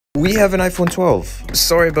We have an iPhone 12.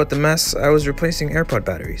 Sorry about the mess, I was replacing AirPod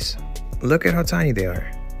batteries. Look at how tiny they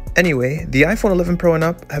are. Anyway, the iPhone 11 Pro and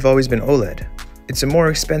up have always been OLED. It's a more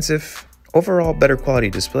expensive, overall better quality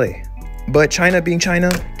display. But China being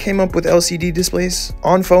China, came up with LCD displays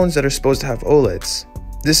on phones that are supposed to have OLEDs.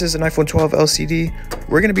 This is an iPhone 12 LCD.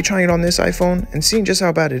 We're going to be trying it on this iPhone and seeing just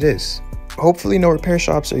how bad it is. Hopefully no repair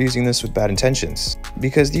shops are using this with bad intentions,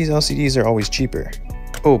 because these LCDs are always cheaper.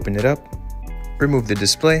 Open it up. Remove the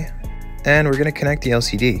display, and we're going to connect the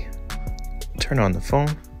LCD. Turn on the phone.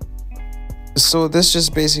 So this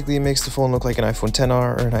just basically makes the phone look like an iPhone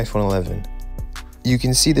XR or an iPhone 11. You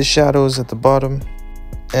can see the shadows at the bottom,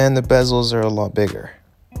 and the bezels are a lot bigger.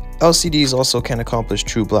 LCDs also can accomplish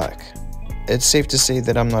true black. It's safe to say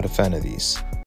that I'm not a fan of these.